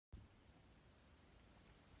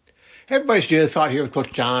Hey everybody, it's Daily Thought here with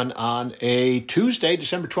Coach John on a Tuesday,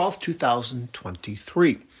 December 12th,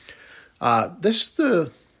 2023. This is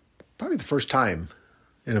probably the first time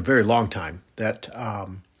in a very long time that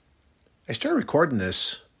I started recording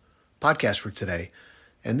this podcast for today,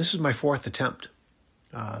 and this is my fourth attempt.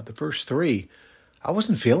 The first three, I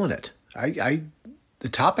wasn't feeling it. The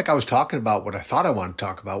topic I was talking about, what I thought I wanted to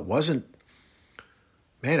talk about, it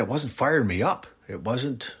wasn't firing me up. It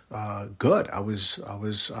wasn't good. I was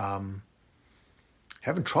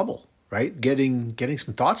having trouble, right? Getting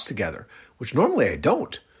some thoughts together, which normally I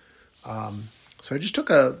don't. So I just took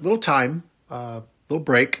a little time, little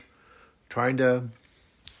break, trying to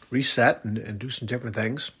reset and do some different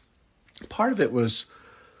things. Part of it was,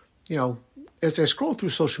 as I scroll through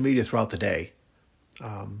social media throughout the day,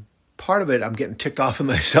 part of it I'm getting ticked off at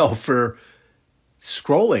myself for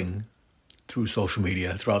scrolling through social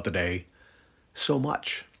media throughout the day so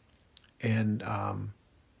much. And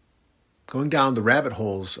going down the rabbit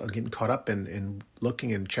holes of getting caught up in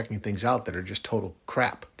looking and checking things out that are just total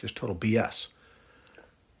crap, just total BS.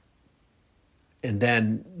 And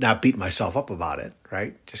then not beating myself up about it,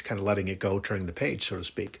 right? Just kind of letting it go, turning the page, so to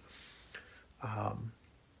speak. So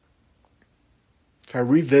I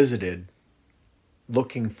revisited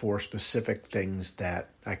looking for specific things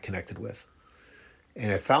that I connected with. And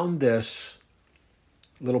I found this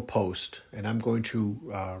little post, and I'm going to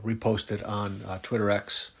repost it on Twitter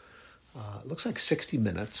X. It looks like 60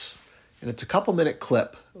 minutes, and it's a couple-minute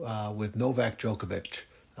clip with Novak Djokovic,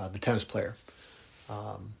 the tennis player.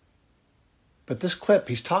 But this clip,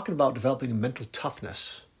 he's talking about developing mental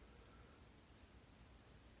toughness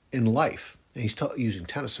in life. And he's using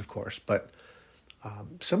tennis, of course, but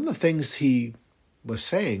some of the things he was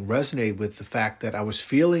saying resonated with the fact that I was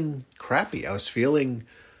feeling crappy. I was feeling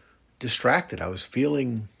distracted. I was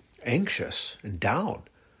feeling anxious and down.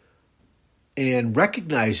 And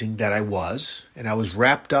recognizing that I was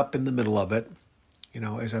wrapped up in the middle of it,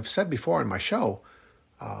 as I've said before on my show,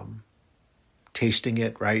 tasting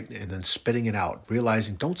it, right, and then spitting it out,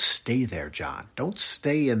 realizing don't stay there, John. Don't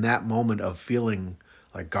stay in that moment of feeling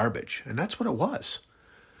like garbage. And that's what it was.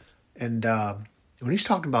 And when he's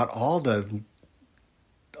talking about all the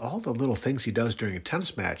little things he does during a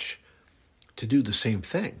tennis match to do the same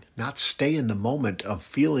thing, not stay in the moment of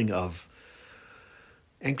feeling of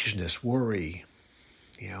anxiousness, worry,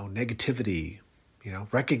 negativity,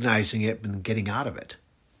 recognizing it and getting out of it.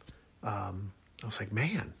 I was like,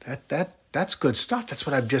 man, that's good stuff. That's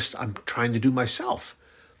what I'm trying to do myself.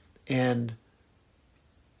 And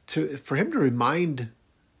for him to remind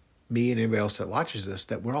me and anybody else that watches this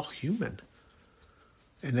that we're all human.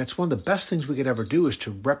 And that's one of the best things we could ever do is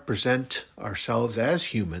to represent ourselves as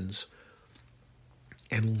humans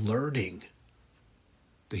and learning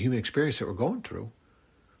the human experience that we're going through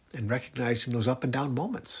and recognizing those up and down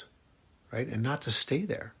moments, right? And not to stay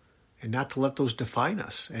there and not to let those define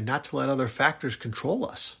us and not to let other factors control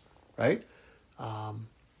us, right?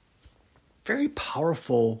 Very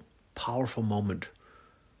powerful moment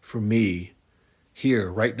for me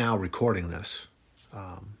here right now recording this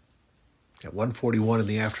at 1:41 in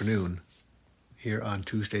the afternoon here on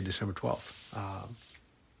Tuesday, December 12th.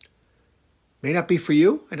 May not be for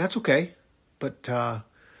you, and that's okay, but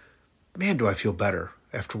man, do I feel better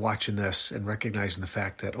after watching this and recognizing the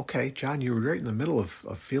fact that, okay, John, you were right in the middle of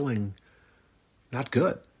feeling not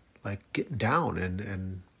good, like getting down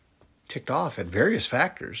and ticked off at various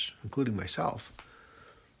factors, including myself.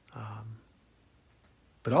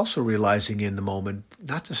 But also realizing in the moment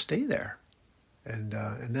not to stay there. And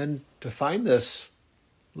then to find this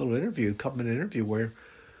little interview, couple-minute interview where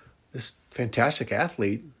this fantastic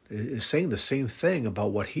athlete is saying the same thing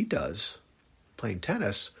about what he does playing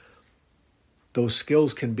tennis. Those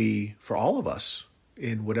skills can be for all of us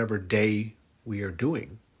in whatever day we are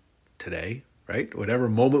doing today, right? Whatever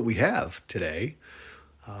moment we have today,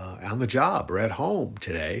 on the job or at home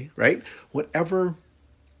today, right? Whatever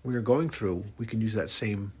we are going through, we can use that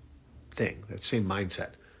same thing, that same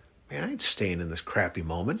mindset. Man, I ain't staying in this crappy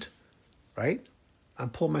moment, right? I'm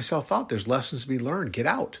pulling myself out. There's lessons to be learned. Get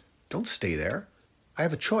out. Don't stay there. I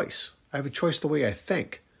have a choice. I have a choice the way I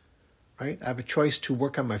think, right? I have a choice to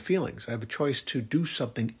work on my feelings. I have a choice to do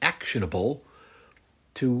something actionable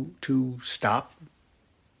to stop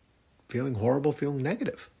feeling horrible, feeling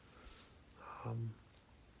negative. And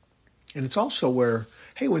it's also where,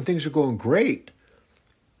 hey, when things are going great,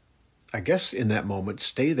 I guess in that moment,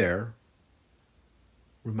 stay there.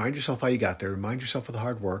 Remind yourself how you got there. Remind yourself of the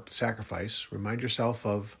hard work, the sacrifice. Remind yourself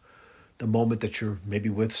of the moment that you're maybe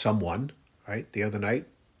with someone, right? The other night,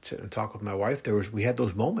 sitting and talking with my wife, we had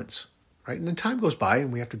those moments, right? And then time goes by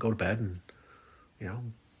and we have to go to bed and,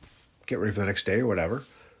 get ready for the next day or whatever.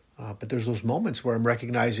 But there's those moments where I'm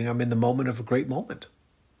recognizing I'm in the moment of a great moment.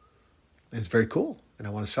 And it's very cool. And I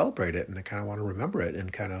want to celebrate it. And I kind of want to remember it.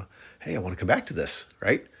 And kind of, hey, I want to come back to this,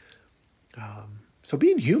 right? So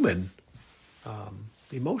being human,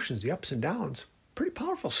 the emotions, the ups and downs, pretty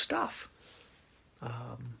powerful stuff.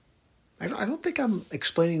 I don't think I'm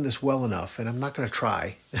explaining this well enough. And I'm not going to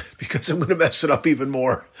try because I'm going to mess it up even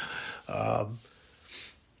more. But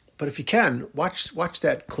if you can, watch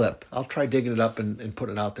that clip. I'll try digging it up and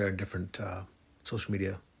putting it out there in different social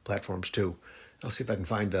media platforms too. I'll see if I can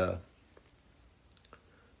find the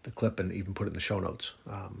clip and even put it in the show notes.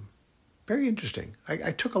 Very interesting.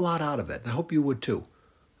 I took a lot out of it, and I hope you would too,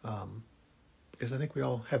 because I think we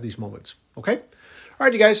all have these moments. Okay? All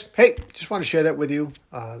right, you guys. Hey, just want to share that with you,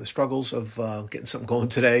 the struggles of getting something going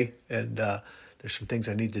today, and there's some things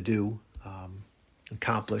I need to do,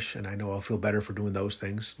 accomplish, and I know I'll feel better for doing those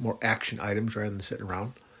things, more action items rather than sitting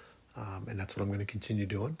around, and that's what I'm going to continue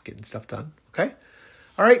doing, getting stuff done. Okay?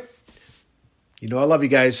 All right. You know I love you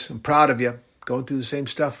guys. I'm proud of you. Going through the same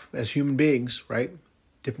stuff as human beings, right?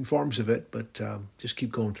 Different forms of it, but just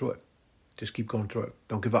keep going through it. Just keep going through it.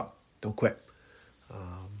 Don't give up. Don't quit.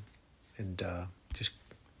 And just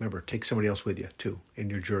remember, take somebody else with you, too, in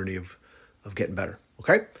your journey of getting better.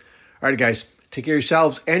 Okay? All right, guys. Take care of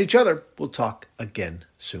yourselves and each other. We'll talk again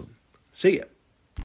soon. See ya.